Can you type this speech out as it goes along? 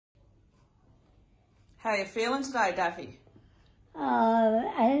How are you feeling today, Daffy?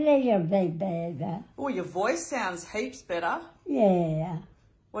 Oh, a little bit better. Oh, your voice sounds heaps better. Yeah.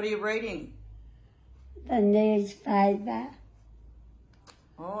 What are you reading? The newspaper.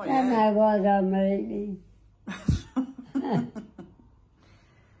 Oh, Don't know what I'm reading.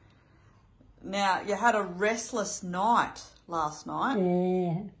 Now, you had a restless night last night.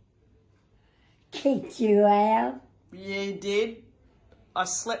 Yeah. Kicked you out. Yeah, you did. I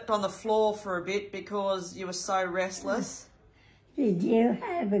slept on the floor for a bit because you were so restless. Did you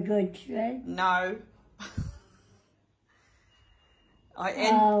have a good sleep? No.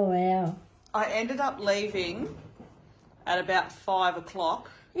 Oh, well. I ended up leaving at about 5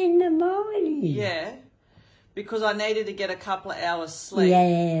 o'clock. In the morning? Yeah, because I needed to get a couple of hours sleep.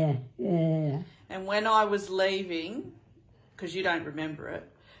 Yeah, yeah. And when I was leaving, because you don't remember it,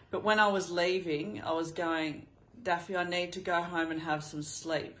 but when I was leaving, I was going, Daffy, I need to go home and have some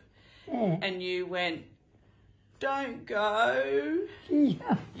sleep. Yeah. And you went, don't go.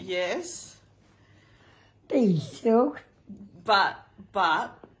 Yeah. Yes. Be shook. But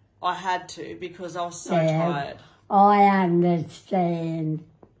I had to because I was so tired. I understand.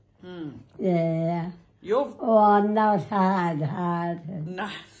 Yeah. You're... I'm not hard-hearted. No.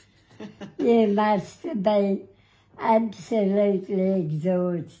 You must have been absolutely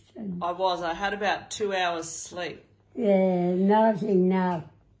exhausted. I was. I had about 2 hours sleep. Yeah, not enough.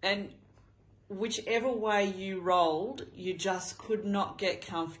 And whichever way you rolled, you just could not get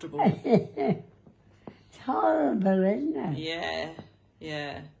comfortable. It's horrible, isn't it? Yeah,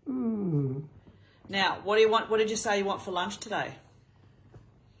 yeah. Mm. Now, what do you want? What did you say you want for lunch today?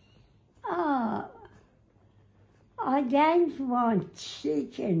 Oh, I don't want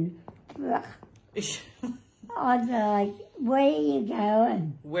chicken. I'd like, where are you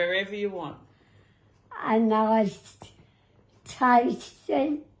going? Wherever you want. A nice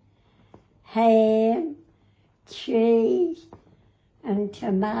toasted ham, cheese and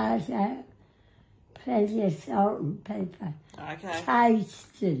tomato, plenty of salt and pepper. Okay.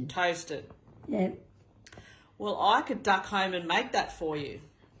 Toasted. Toasted. Yep. Well, I could duck home and make that for you.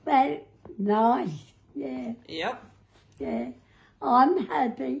 But nice, yeah. Yep. Yeah. I'm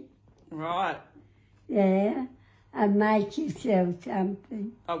happy. Right. Yeah. And make yourself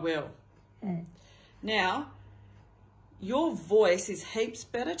something. I will. Yeah. Now, your voice is heaps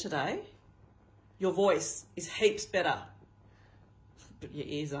better today. Your voice is heaps better. But your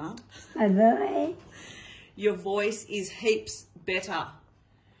ears aren't. My voice? Your voice is heaps better.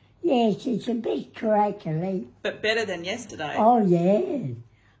 Yes, it's a bit crackly. But better than yesterday. Oh, yeah.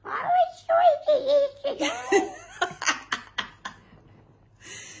 I was sweet yesterday.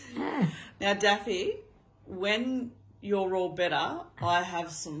 Now, Daffy, when you're all better, I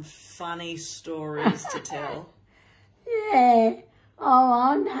have some funny stories to tell. Yeah. Oh,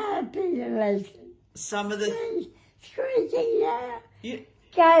 I'm happy to listen. Some of the... Squeaky out. You,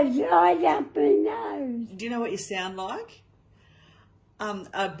 Goes right up my nose. do you know what you sound like?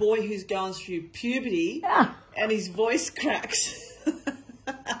 A boy who's going through puberty and his voice cracks.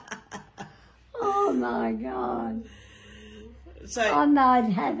 Oh, my God. So I might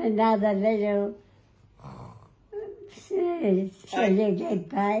have another little till you get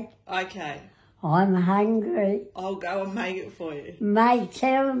back. okay, I'm hungry. I'll go and make it for you.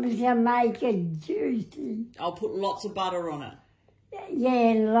 Tell them to make it juicy. I'll put lots of butter on it.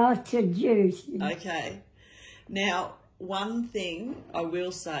 Yeah, lots of juicy. Okay. Now, one thing I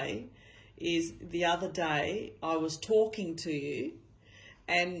will say is the other day I was talking to you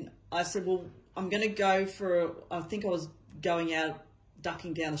and I said, well, I'm going to go for, I think I was going out,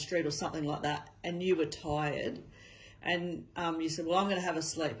 ducking down the street or something like that, and you were tired. And you said, well, I'm going to have a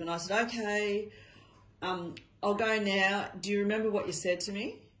sleep. And I said, okay, I'll go now. Do you remember what you said to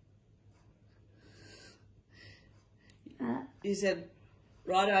me? You said,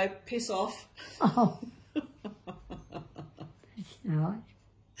 righto, piss off. Oh, that's nice.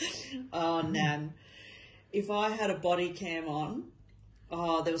 Oh, Nan, if I had a body cam on,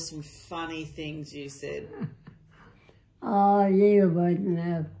 oh, there were some funny things you said. Oh, you wouldn't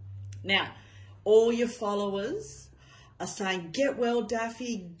have. Now, all your followers are saying, get well,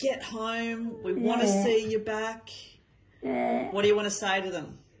 Daffy, get home, we want to see you back. Yeah. What do you want to say to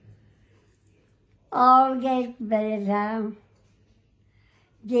them? I'll get better.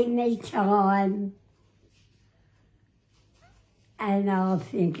 Give me time. And I'll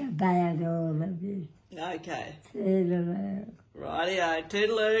think about all of it. Okay. Toodaloo. Rightio,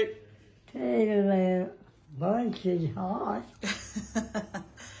 toodaloo. Toodaloo. Bunch is hot.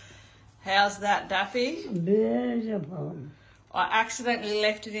 How's that, Daffy? Beautiful. I accidentally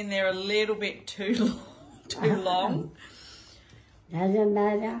left it in there a little bit too long. Doesn't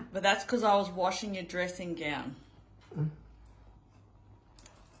matter. But that's because I was washing your dressing gown.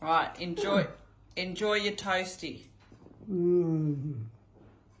 Right, enjoy your toasty.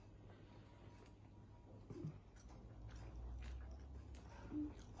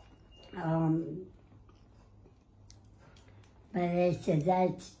 But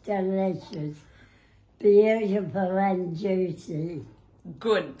that's delicious. Beautiful and juicy.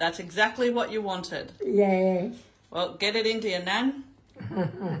 Good, that's exactly what you wanted. Yes. Well, get it into your nan.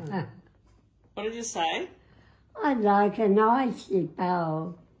 What did you say? I'd like an icy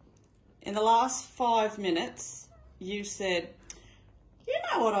bowl. In the last 5 minutes, you said, you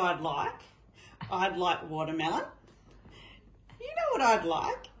know what I'd like? I'd like watermelon. You know what I'd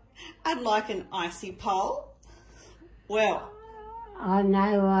like? I'd like an icy pole. Well, I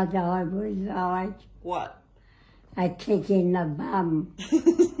know what I would like. what? A kick in the bum.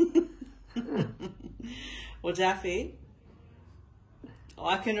 Well, Daffy,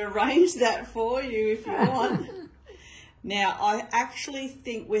 I can arrange that for you if you want. Now, I actually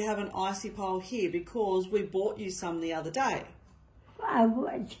think we have an icy pole here because we bought you some the other day. I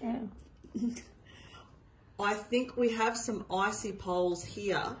would too. I think we have some icy poles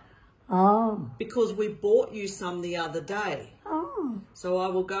here Oh. because we bought you some the other day. Oh. So I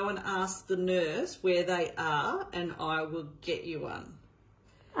will go and ask the nurse where they are and I will get you one.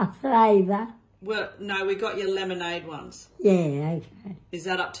 A flavour? Well, no, we got your lemonade ones. Yeah, okay. Is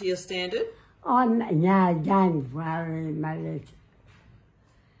that up to your standard? No, don't worry, Melissa.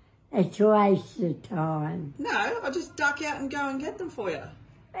 It's a waste of time. No, I'll just duck out and go and get them for you.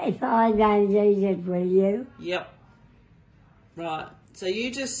 If I don't eat it, will you? Yep. Right. So you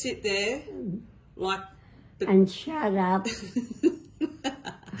just sit there like And shut up.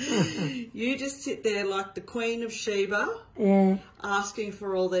 you just sit there like the Queen of Sheba, Yeah, asking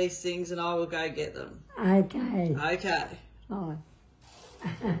for all these things, and I will go get them. okay. Okay. Oh.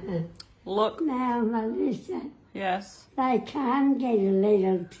 Look. Now, Melissa, Yes. they can get a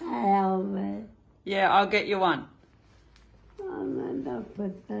little tail there. Yeah, I'll get you one. I'm going to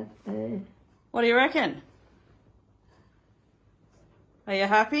put that there. What do you reckon? Are you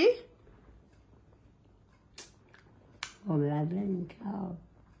happy? Oh, lovely and cold.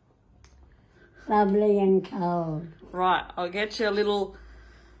 Lovely and cold. Right. I'll get you a little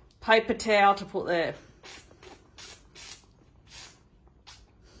paper towel to put there.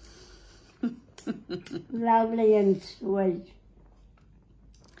 Lovely and sweet.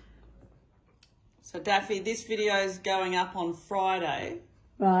 So, Daffy, this video is going up on Friday.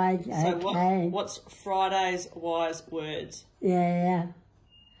 Right, So okay. what's Friday's wise words? Yeah.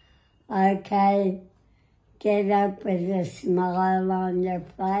 Okay. Get up with a smile on your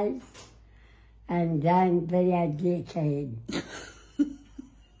face and don't be a dickhead.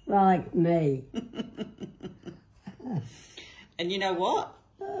 Like me. And you know what?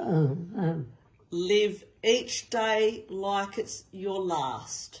 Live each day like it's your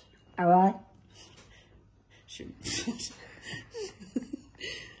last. All right?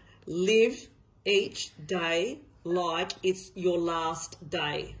 Live each day like it's your last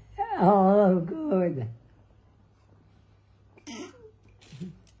day. Oh, good.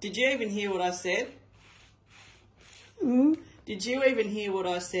 Did you even hear what I said? Hmm? Did you even hear what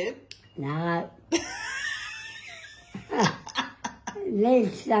I said? No.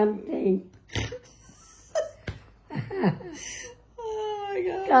 Live something. Oh my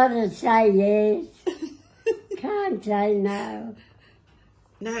God. Gotta say yes. Can't say no.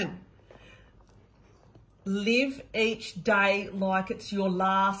 Nan, live each day like it's your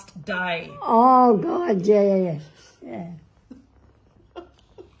last day. Oh, God, yeah. Yeah.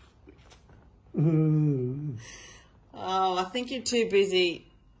 Oh, I think you're too busy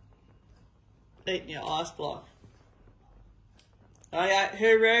eating your ice block. Oh yeah,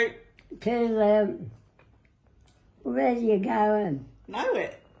 hooroo. Where are you going?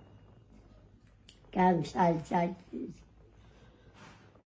 Nowhere. Go and say something.